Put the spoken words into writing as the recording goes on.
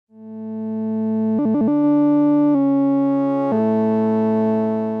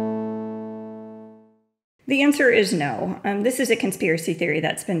The answer is no. This is a conspiracy theory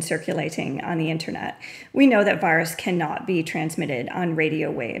that's been circulating on the internet. We know that virus cannot be transmitted on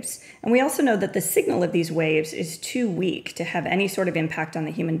radio waves. And we also know that the signal of these waves is too weak to have any sort of impact on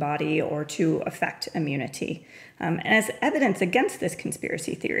the human body or to affect immunity. And as evidence against this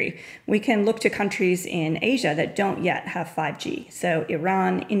conspiracy theory, we can look to countries in Asia that don't yet have 5G. So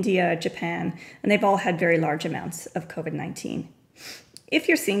Iran, India, Japan, and they've all had very large amounts of COVID-19. If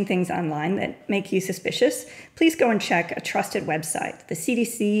you're seeing things online that make you suspicious, please go and check a trusted website. The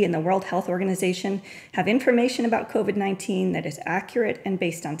CDC and the World Health Organization have information about COVID-19 that is accurate and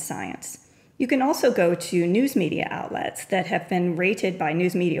based on science. You can also go to news media outlets that have been rated by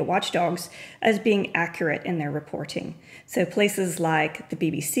news media watchdogs as being accurate in their reporting. So places like the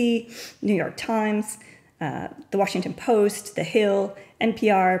BBC, New York Times, the Washington Post, The Hill,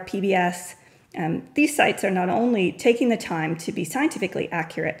 NPR, PBS. These sites are not only taking the time to be scientifically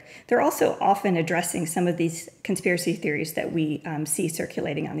accurate, they're also often addressing some of these conspiracy theories that we see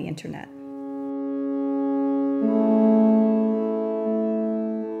circulating on the internet.